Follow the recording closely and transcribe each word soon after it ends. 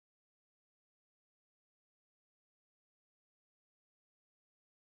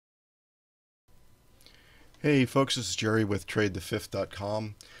Hey folks, this is Jerry with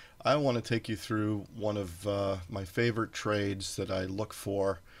TradeTheFifth.com. I want to take you through one of my favorite trades that I look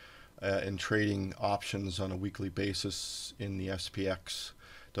for in trading options on a weekly basis in the SPX.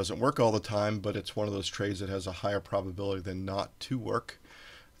 Doesn't work all the time, but it's one of those trades that has a higher probability than not to work.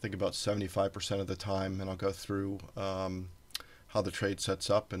 I think about 75% of the time, and I'll go through how the trade sets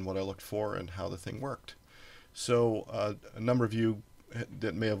up and what I looked for and how the thing worked. So a number of you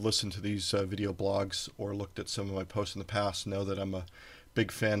that may have listened to these video blogs or looked at some of my posts in the past know that I'm a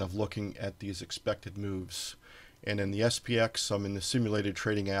big fan of looking at these expected moves. And in the SPX, I'm in the simulated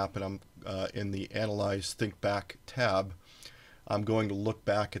trading app, and I'm in the Analyze Think Back tab. I'm going to look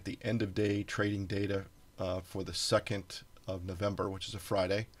back at the end of day trading data for the 2nd of November, which is a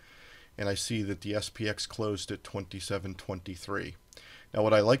Friday, and I see that the SPX closed at 27.23. Now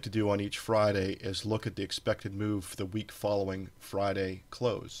what I like to do on each Friday is look at the expected move for the week following Friday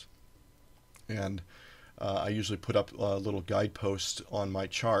close. And I usually put up little guideposts on my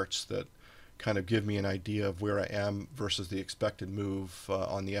charts that kind of give me an idea of where I am versus the expected move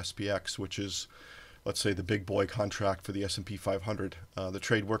on the SPX, which is, let's say, the big boy contract for the S&P 500. The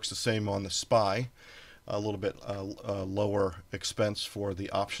trade works the same on the SPY, a little bit lower expense for the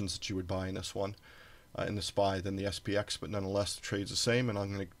options that you would buy in this one. In the SPY than the SPX, but nonetheless the trade's the same, and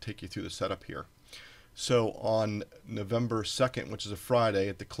I'm going to take you through the setup here. So on November 2nd, which is a Friday,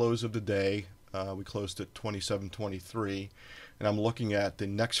 at the close of the day, we closed at 27.23, and I'm looking at the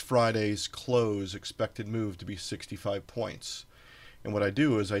next Friday's close expected move to be 65 points. And what I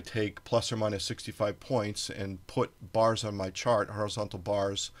do is I take plus or minus 65 points and put bars on my chart, horizontal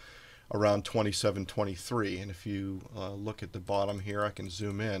bars, around 27.23. And if you look at the bottom here, I can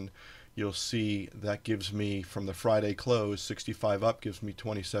zoom in. You'll see that gives me, from the Friday close, 65 up gives me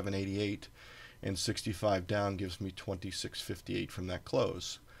 27.88, and 65 down gives me 26.58 from that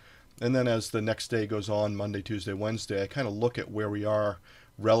close. And then as the next day goes on, Monday, Tuesday, Wednesday, I kind of look at where we are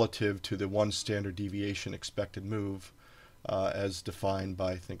relative to the one standard deviation expected move as defined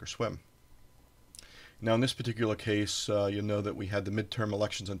by Thinkorswim. Now in this particular case, you'll know that we had the midterm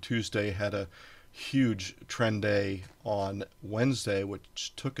elections on Tuesday, had a huge trend day on Wednesday,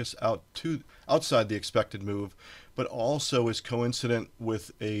 which took us outside the expected move, but also is coincident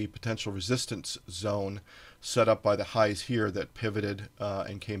with a potential resistance zone set up by the highs here that pivoted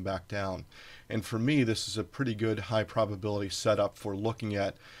and came back down. And for me, this is a pretty good high probability setup for looking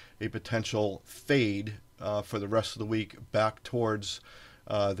at a potential fade for the rest of the week back towards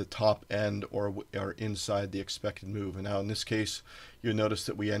the top end or inside the expected move. And now in this case, you'll notice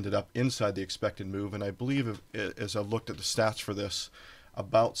that we ended up inside the expected move, and I believe as I've looked at the stats for this,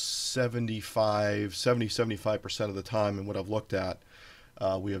 about 75% of the time in what I've looked at,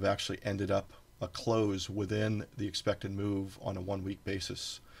 we have actually ended up a close within the expected move on a 1-week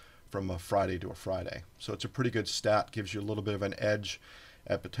basis from a Friday to a Friday. So it's a pretty good stat, gives you a little bit of an edge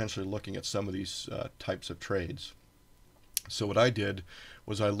at potentially looking at some of these types of trades. So what I did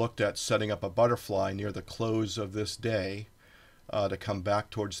was I looked at setting up a butterfly near the close of this day to come back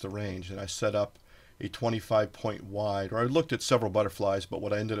towards the range, and I set up a 25-point wide, or I looked at several butterflies, but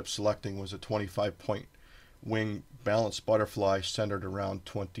what I ended up selecting was a 25-point wing balanced butterfly centered around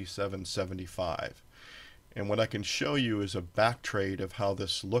 27.75. And what I can show you is a back trade of how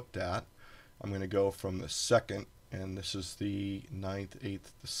this looked at. I'm going to go from the 2nd, and this is the 9th,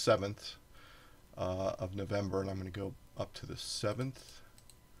 8th, the 7th of November, and I'm going to go up to the 7th,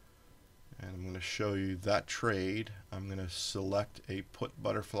 and I'm going to show you that trade. I'm going to select a put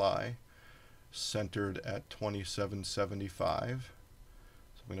butterfly centered at 27.75. So I'm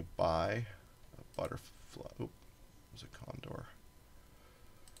going to buy a butterfly. Oop, there's a condor.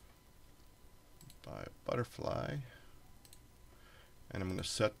 Buy a butterfly, and I'm going to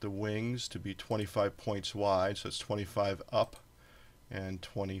set the wings to be 25 points wide, so it's 25 up and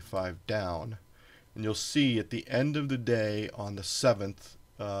 25 down. And you'll see at the end of the day on the 7th,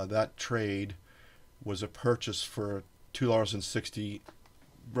 that trade was a purchase for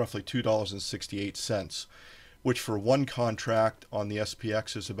roughly $2.68, which for one contract on the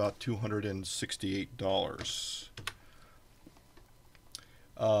SPX is about $268.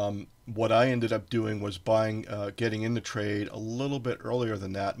 What I ended up doing was buying, getting in the trade a little bit earlier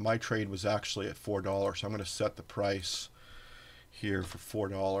than that. My trade was actually at $4, so I'm going to set the price here for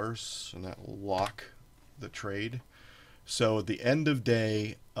 $4, and that will lock the trade. So at the end of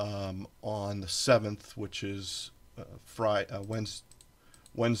day on the 7th, which is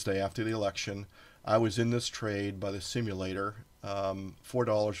Wednesday after the election, I was in this trade by the simulator. $4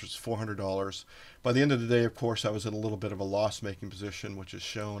 was $400. By the end of the day, of course, I was in a little bit of a loss-making position, which is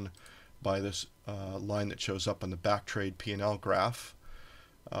shown by this line that shows up on the back trade P&L graph.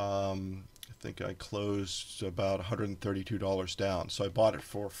 I think I closed about $132 down. So I bought it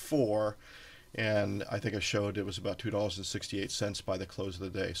for $4, and I think I showed it was about $2.68 by the close of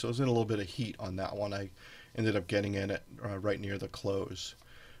the day. So I was in a little bit of heat on that one. I ended up getting in it right near the close.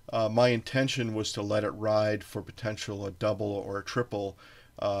 My intention was to let it ride for potential a double or a triple,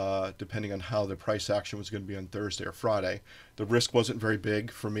 depending on how the price action was going to be on Thursday or Friday. The risk wasn't very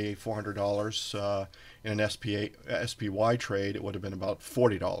big for me, $400. In an SPY trade, it would have been about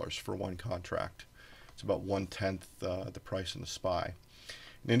 $40 for one contract. It's about 1/10 the price in the SPY.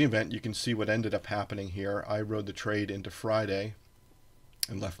 In any event, you can see what ended up happening here. I rode the trade into Friday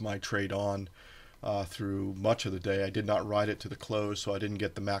and left my trade on through much of the day. I did not ride it to the close, so I didn't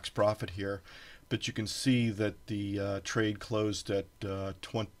get the max profit here. But you can see that the trade closed at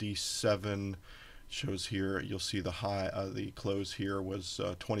 27. Shows here. You'll see the high. The close here was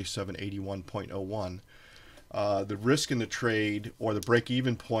 2781.01. The risk in the trade, or the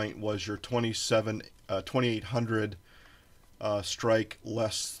break-even point, was your 2800 strike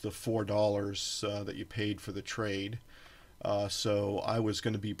less the $4 that you paid for the trade. So I was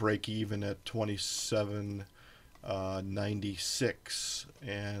going to be break even at 27.96,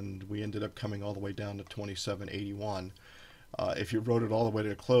 and we ended up coming all the way down to 27.81. If you wrote it all the way to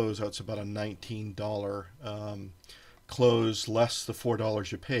the close, that's about a $19 close less the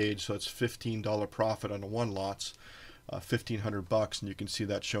 $4 you paid, so it's $15 profit on the one lots, $1,500, and you can see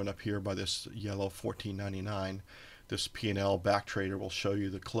that shown up here by this yellow $14.99. This P&L back trader will show you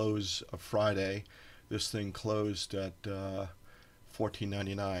the close of Friday. This thing closed at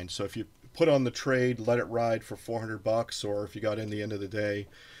 $14.99. So if you put on the trade, let it ride for $400, or if you got in the end of the day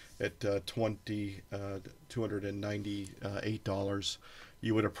at $298,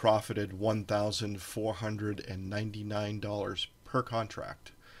 you would have profited $1,499 per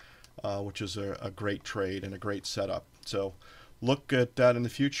contract, which is a great trade and a great setup. So look at that in the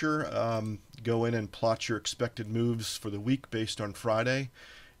future. Go in and plot your expected moves for the week based on Friday,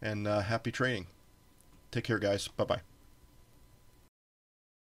 and happy trading. Take care, guys. Bye-bye.